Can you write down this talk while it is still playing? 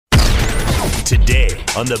Today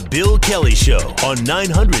on The Bill Kelly Show on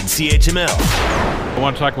 900 CHML. I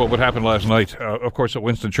want to talk about what happened last night, of course, at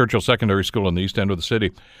Winston Churchill Secondary School in the east end of the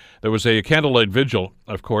city. There was a candlelight vigil,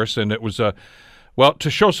 of course, and it was, to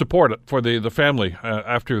show support for the family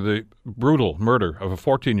after the brutal murder of a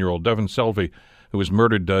 14-year-old, Devan Selvey, who was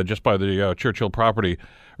murdered just by the Churchill property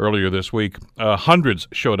earlier this week. Hundreds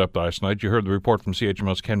showed up last night. You heard the report from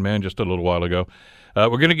CHML's Ken Mann just a little while ago. We're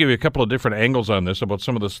going to give you a couple of different angles on this about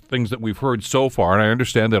some of the things that we've heard so far, and I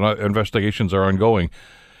understand that investigations are ongoing.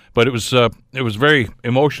 But it was very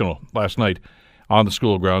emotional last night on the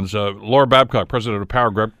school grounds. Laura Babcock, president of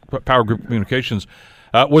PowerGroup Communications,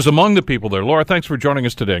 was among the people there. Laura, thanks for joining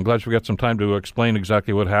us today. I'm glad we got some time to explain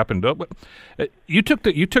exactly what happened. You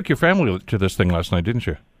took your family to this thing last night, didn't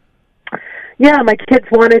you? Yeah, my kids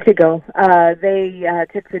wanted to go. They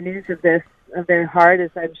took the news of this very hard, as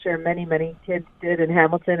I'm sure many, many kids did in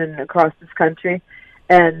Hamilton and across this country.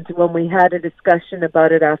 And when we had a discussion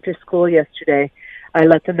about it after school yesterday, I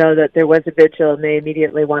let them know that there was a vigil, and they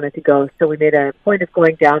immediately wanted to go. So we made a point of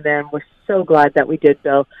going down there, and we're so glad that we did,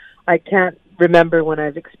 Bill. I can't remember when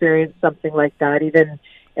I've experienced something like that, even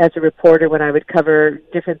as a reporter when I would cover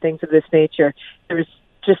different things of this nature. There was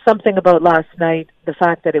just something about last night, the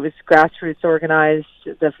fact that it was grassroots organized,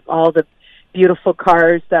 all the beautiful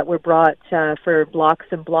cars that were brought for blocks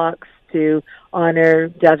and blocks to honor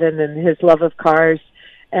Devan and his love of cars,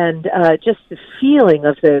 and just the feeling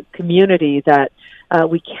of the community that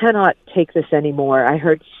we cannot take this anymore. I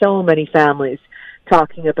heard so many families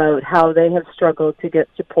talking about how they have struggled to get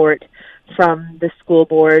support from the school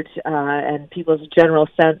board and people's general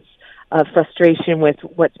sense of frustration with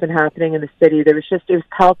what's been happening in the city. It was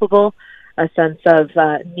palpable, a sense of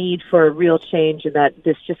need for a real change, and that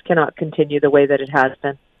this just cannot continue the way that it has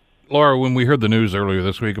been. Laura, when we heard the news earlier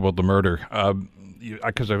this week about the murder,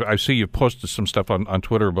 because I see you posted some stuff on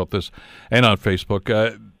Twitter about this and on Facebook,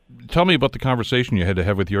 tell me about the conversation you had to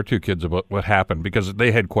have with your two kids about what happened, because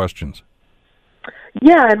they had questions.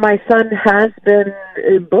 Yeah, and my son has been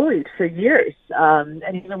bullied for years. And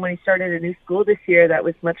even when he started a new school this year that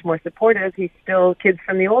was much more supportive, kids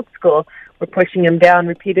from the old school were pushing him down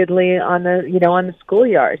repeatedly on the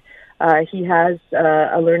schoolyard. He has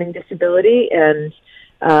a learning disability and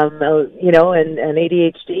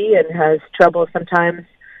ADHD, and has trouble sometimes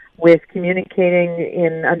with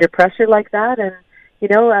communicating under pressure like that. And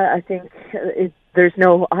I think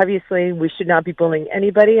obviously we should not be bullying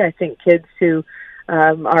anybody. I think kids who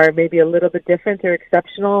are maybe a little bit different or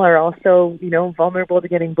exceptional are also, vulnerable to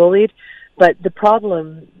getting bullied. But the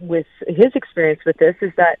problem with his experience with this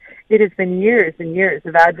is that it has been years and years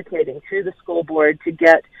of advocating through the school board to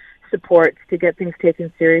get support, to get things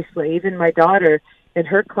taken seriously. Even my daughter in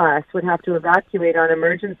her class would have to evacuate on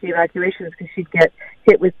emergency evacuations because she'd get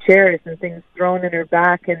hit with chairs and things thrown in her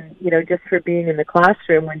back, and, just for being in the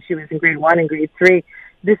classroom when she was in grade 1 and grade 3.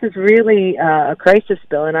 This is really a crisis,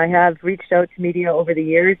 Bill, and I have reached out to media over the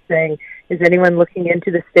years saying, is anyone looking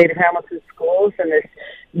into the state of Hamilton schools and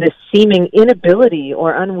this seeming inability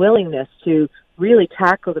or unwillingness to really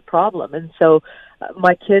tackle the problem? And so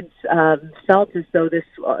my kids felt as though this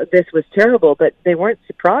was terrible, but they weren't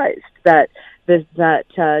surprised that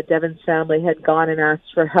Devan's family had gone and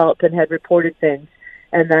asked for help and had reported things,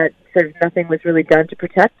 and that sort of nothing was really done to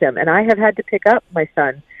protect them. And I have had to pick up my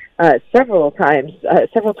son several times a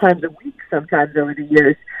week sometimes over the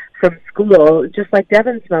years from school, just like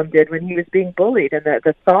Devan's mom did when he was being bullied. And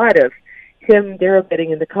the thought of him, Daryl,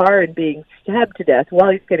 getting in the car and being stabbed to death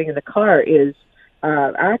while he's getting in the car is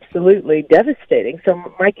absolutely devastating. So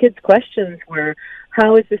my kids' questions were,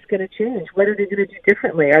 how is this going to change? What are they going to do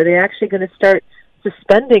differently? Are they actually going to start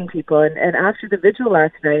suspending people? And after the vigil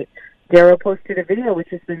last night, Daryl posted a video which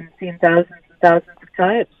has been seen thousands and thousands of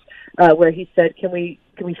times, where he said, can we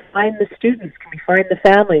find the students? Can we find the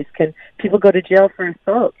families? Can people go to jail for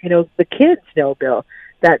assault? The kids know, Bill,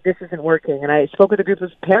 that this isn't working. And I spoke with a group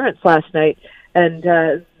of parents last night, and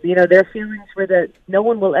their feelings were that no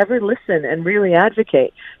one will ever listen and really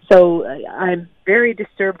advocate. So I'm very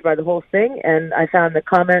disturbed by the whole thing, and I found the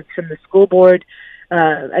comments from the school board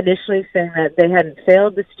initially saying that they hadn't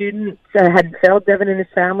failed the students, hadn't failed Devan and his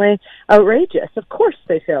family, outrageous. Of course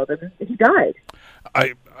they failed him. He died.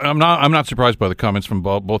 I'm not surprised by the comments from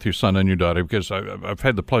both your son and your daughter, because I've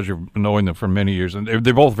had the pleasure of knowing them for many years, and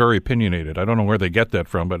they're both very opinionated. I don't know where they get that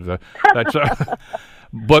from, but that's.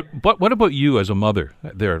 But what about you as a mother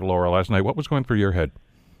there, Laura, last night? What was going through your head?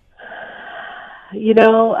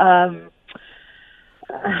 What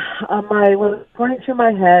was going through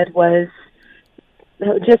my head was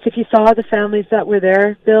just, if you saw the families that were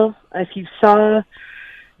there, Bill, if you saw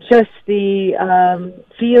just the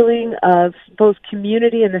feeling of both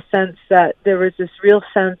community in the sense that there was this real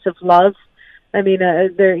sense of love. I mean,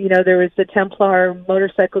 there was the Templar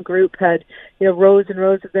motorcycle group had, rows and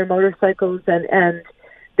rows of their motorcycles, and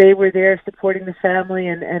they were there supporting the family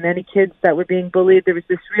and any kids that were being bullied. There was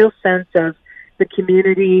this real sense of the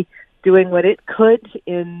community doing what it could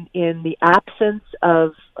in the absence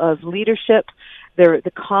of leadership.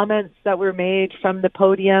 The comments that were made from the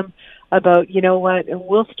podium about,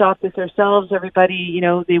 we'll stop this ourselves, everybody,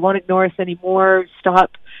 they won't ignore us anymore,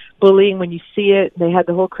 stop bullying when you see it. And they had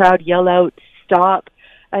the whole crowd yell out, stop.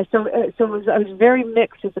 I was very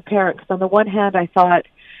mixed as a parent, because on the one hand I thought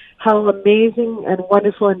how amazing and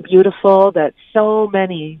wonderful and beautiful that so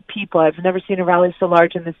many people, I've never seen a rally so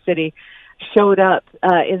large in this city, showed up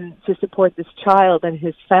to support this child and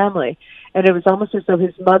his family. And it was almost as though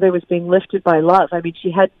his mother was being lifted by love. I mean,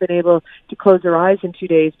 she hadn't been able to close her eyes in 2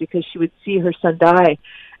 days because she would see her son die.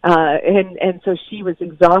 And so she was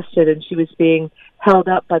exhausted, and she was being held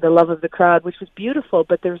up by the love of the crowd, which was beautiful.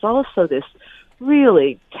 But there's also this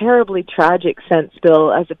really terribly tragic sense,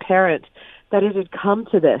 Bill, as a parent, that it had come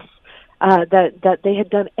to this. That they had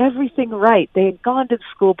done everything right. They had gone to the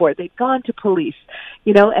school board, they'd gone to police,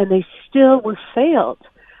 and they still were failed.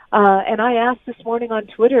 And I asked this morning on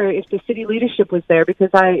Twitter if the city leadership was there,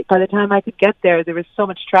 because by the time I could get there was so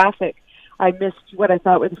much traffic. I missed what I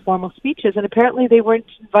thought were the formal speeches, and apparently they weren't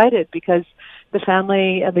invited because the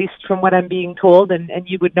family, at least from what I'm being told, and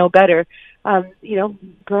you would know better,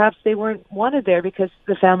 perhaps they weren't wanted there because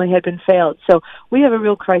the family had been failed. So we have a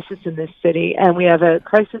real crisis in this city, and we have a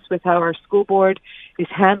crisis with how our school board is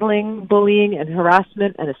handling bullying and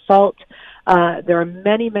harassment and assault. There are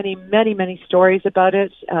many, many, many, many stories about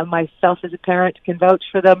it. Myself as a parent can vouch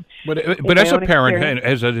for them. But as a parent,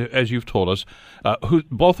 as you've told us,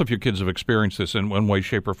 both of your kids have experienced this in one way,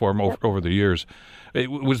 shape, or form over the years.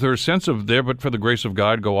 Was there a sense of there, but for the grace of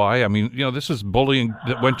God, go I? I mean, this is bullying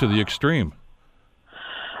that went to the extreme.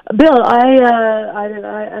 Bill,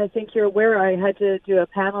 I think you're aware I had to do a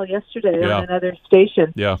panel yesterday on another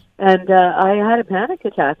station. Yeah. And I had a panic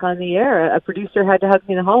attack on the air. A producer had to hug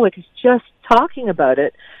me in the hallway because just talking about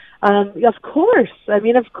it. Of course. I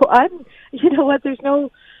mean, of course.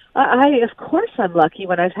 Of course I'm lucky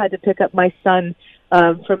when I've had to pick up my son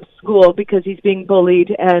from school because he's being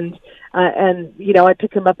bullied, and I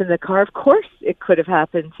pick him up in the car. Of course it could have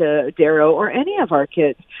happened to Darrow or any of our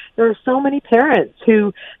kids. There are so many parents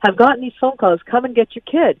who have gotten these phone calls, come and get your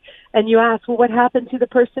kid. And you ask, well, what happened to the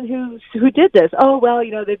person who did this? Oh, well,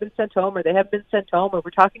 they've been sent home, or they haven't been sent home, or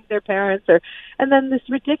we're talking to their parents, and then this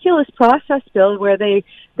ridiculous process, Bill, where they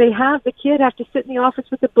have the kid have to sit in the office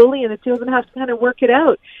with the bully, and the two of them have to kind of work it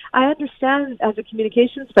out. I understand as a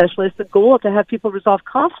communications specialist the goal to have people resolve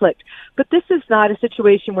conflict, but this is not a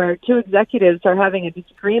situation where two executives are having a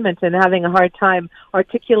disagreement and having a hard time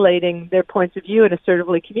articulating their points of view and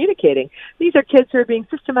assertively communicating. These are kids who are being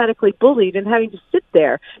systematically bullied and having to sit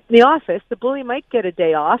there in the office. The bully might get a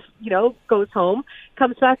day off, goes home,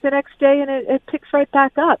 comes back the next day, and it picks right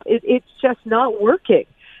back up. It's just not working.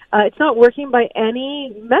 It's not working by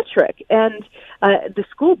any metric. And the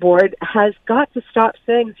school board has got to stop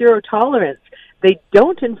saying zero tolerance. They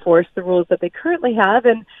don't enforce the rules that they currently have,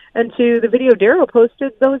 and to the video Darrow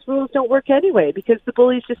posted, those rules don't work anyway because the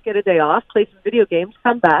bullies just get a day off, play some video games,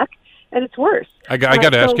 come back, and it's worse. I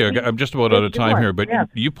got to ask you, I'm just about out of time here, but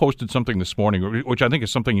you posted something this morning, which I think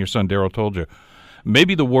is something your son Darrow told you.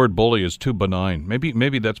 Maybe the word bully is too benign.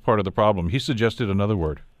 Maybe that's part of the problem. He suggested another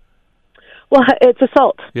word. Well, it's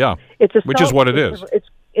assault. Yeah, it's assault, which is what it is.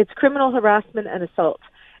 It's criminal harassment and assault.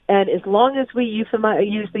 And as long as we use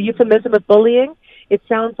the euphemism of bullying, it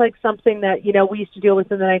sounds like something that, we used to deal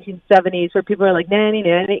with in the 1970s where people are like, nanny,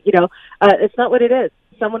 nanny, it's not what it is.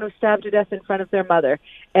 Someone was stabbed to death in front of their mother.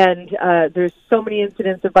 And there's so many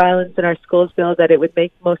incidents of violence in our schools, Bill, that it would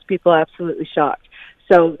make most people absolutely shocked.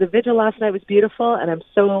 So the vigil last night was beautiful, and I'm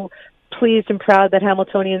so pleased and proud that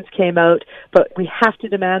Hamiltonians came out, but we have to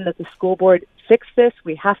demand that the school board fix this.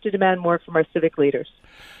 We have to demand more from our civic leaders.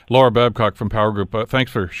 Laura Babcock from PowerGroup,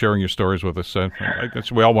 thanks for sharing your stories with us.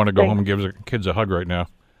 We all want to go home and give our kids a hug right now.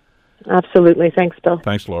 Absolutely. Thanks, Bill.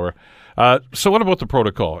 Thanks, Laura. So what about the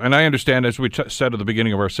protocol? And I understand, as we said at the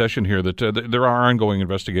beginning of our session here, that there are ongoing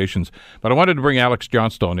investigations. But I wanted to bring Alex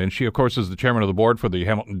Johnstone in. She, of course, is the chairman of the board for the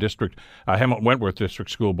Wentworth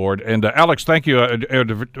District School Board. And Alex, thank you. A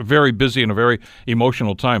very busy and a very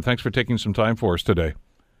emotional time. Thanks for taking some time for us today.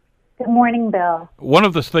 Good morning, Bill. One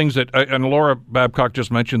of the things that, and Laura Babcock just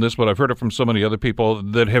mentioned this, but I've heard it from so many other people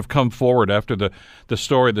that have come forward after the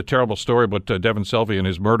terrible story about Devan Selvey and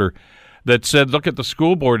his murder. that said, look, at the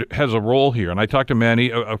school board has a role here. And I talked to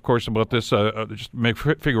Manny, of course, about this, just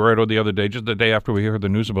figure out the other day, just the day after we heard the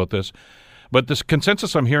news about this. But this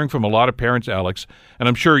consensus I'm hearing from a lot of parents, Alex, and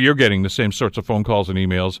I'm sure you're getting the same sorts of phone calls and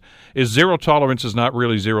emails, is zero tolerance is not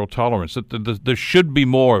really zero tolerance. There should be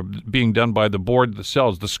more being done by the board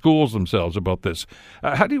themselves, the schools themselves about this.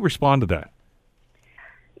 How do you respond to that?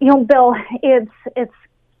 Bill, it's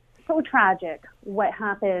so tragic what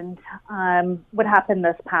happened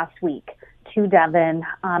this past week to Devan.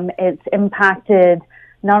 It's impacted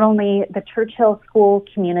not only the Churchill school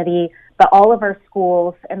community, but all of our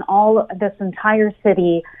schools and this entire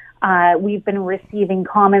city. We've been receiving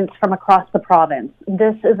comments from across the province.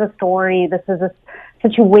 This is a story, this is a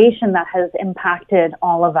situation that has impacted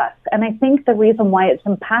all of us. And I think the reason why it's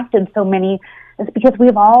impacted so many is because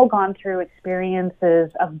we've all gone through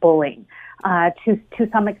experiences of bullying to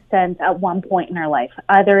some extent at one point in our life,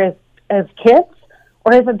 either as kids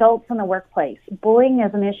or as adults in the workplace. Bullying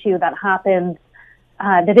is an issue that happens,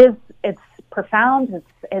 it's profound,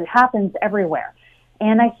 it happens everywhere.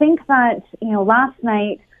 And I think that, last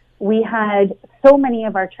night we had so many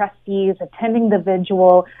of our trustees attending the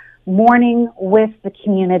vigil, mourning with the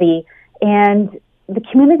community, and the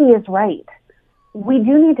community is right. We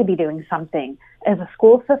do need to be doing something as a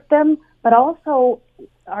school system, but also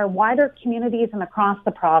our wider communities and across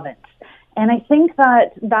the province. And I think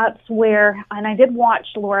that that's where, and I did watch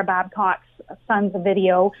Laura Babcock's son's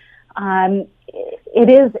video. It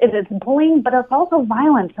is bullying, but it's also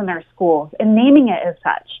violence in our schools, and naming it as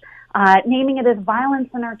such, naming it as violence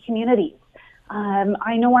in our communities.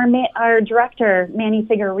 I know our director, Manny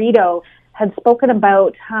Figueredo, had spoken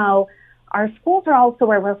about how our schools are also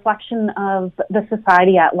a reflection of the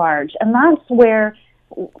society at large, and that's where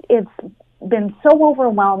it's been so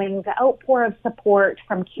overwhelming, the outpour of support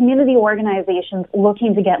from community organizations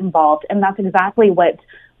looking to get involved, and that's exactly what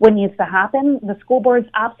needs to happen. The school boards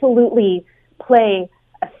absolutely play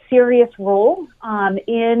a serious role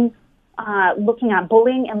in looking at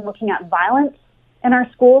bullying and looking at violence in our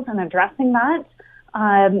schools and addressing that.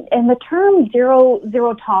 And the term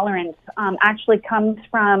zero tolerance actually comes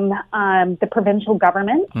from the provincial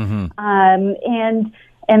government,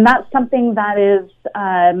 and that's something that is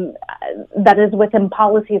within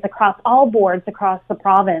policies across all boards across the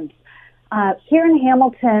province. Here in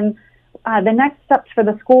Hamilton, the next steps for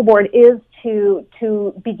the school board is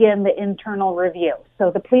to begin the internal review. So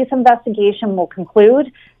the police investigation will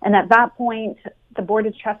conclude, and at that point, the Board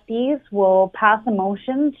of Trustees will pass a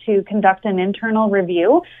motion to conduct an internal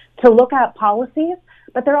review to look at policies,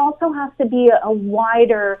 but there also has to be a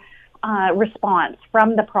wider response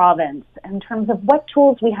from the province in terms of what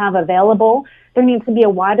tools we have available. There needs to be a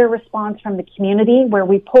wider response from the community where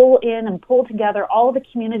we pull in and pull together all the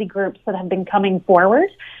community groups that have been coming forward.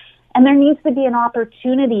 And there needs to be an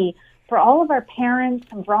opportunity for all of our parents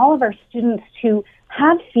and for all of our students to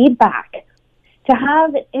have feedback, to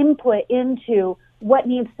have input into what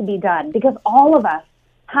needs to be done, because all of us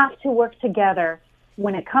have to work together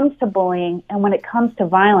when it comes to bullying and when it comes to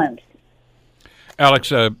violence. Alex,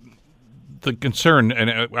 the concern,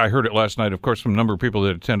 and I heard it last night, of course, from a number of people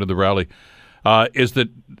that attended the rally, is that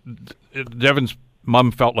Devan's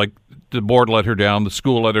mom felt like the board let her down, the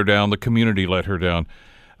school let her down, the community let her down.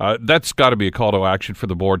 That's got to be a call to action for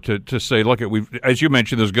the board to say, look, as you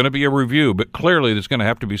mentioned, there's going to be a review, but clearly there's going to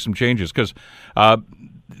have to be some changes because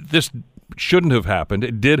this shouldn't have happened.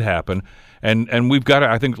 It did happen. And we've got to,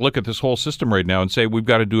 I think, look at this whole system right now and say we've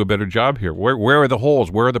got to do a better job here. Where are the holes?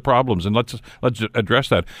 Where are the problems? And let's address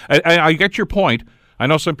that. I get your point. I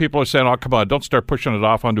know some people are saying, oh, come on, don't start pushing it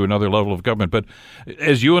off onto another level of government. But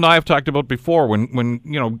as you and I have talked about before,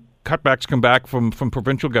 when cutbacks come back from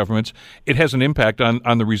provincial governments, it has an impact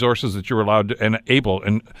on the resources that you're allowed to, and able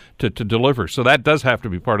to deliver. So that does have to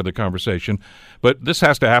be part of the conversation. But this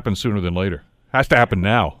has to happen sooner than later. It has to happen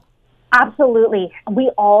now. Absolutely.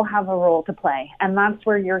 We all have a role to play. And that's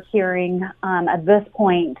where you're hearing at this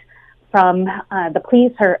point from the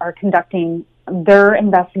police are conducting their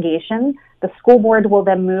investigation. The school board will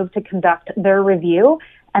then move to conduct their review.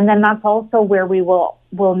 And then that's also where we will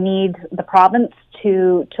need the province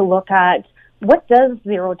to look at what does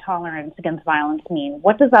zero tolerance against violence mean?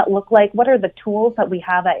 What does that look like? What are the tools that we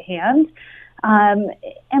have at hand?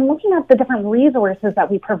 And looking at the different resources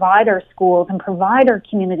that we provide our schools and provide our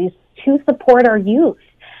communities to support our youth.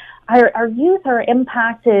 Our youth are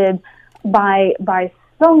impacted by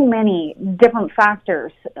so many different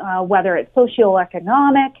factors, whether it's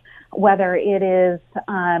socioeconomic, whether it is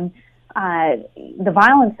the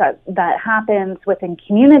violence that happens within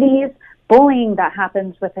communities, bullying that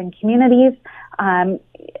happens within communities,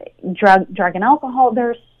 drug and alcohol.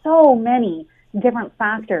 There's so many different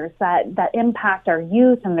factors that impact our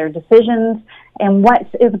youth and their decisions and what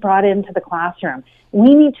is brought into the classroom.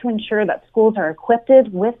 We need to ensure that schools are equipped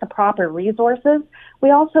with the proper resources.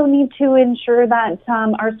 We also need to ensure that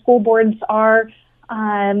our school boards are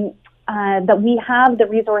that we have the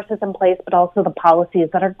resources in place, but also the policies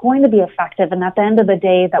that are going to be effective. And at the end of the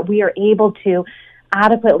day, that we are able to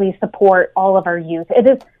adequately support all of our youth. It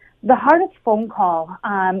is the hardest phone call,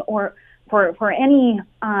 or for any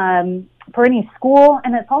school,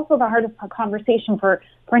 and it's also the hardest conversation for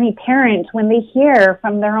any parent when they hear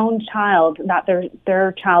from their own child that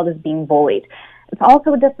their child is being bullied. It's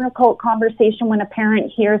also a difficult conversation when a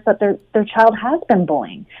parent hears that their child has been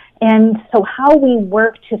bullying. And so how we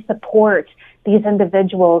work to support these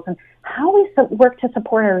individuals and how we work to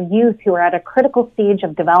support our youth who are at a critical stage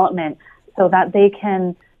of development so that they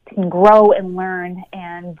can grow and learn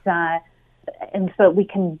and so we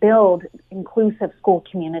can build inclusive school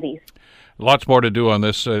communities. Lots more to do on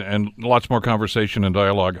this and lots more conversation and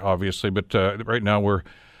dialogue, obviously. But right now we're,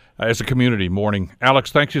 as a community, mourning.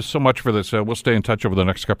 Alex, thank you so much for this. We'll stay in touch over the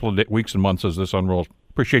next couple of weeks and months as this unrolls.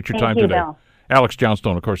 Appreciate your time today. Bill. Alex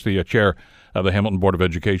Johnstone, of course, the chair of the Hamilton Board of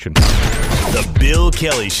Education. The Bill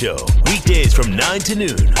Kelly Show, weekdays from 9 to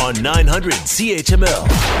noon on 900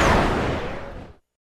 CHML.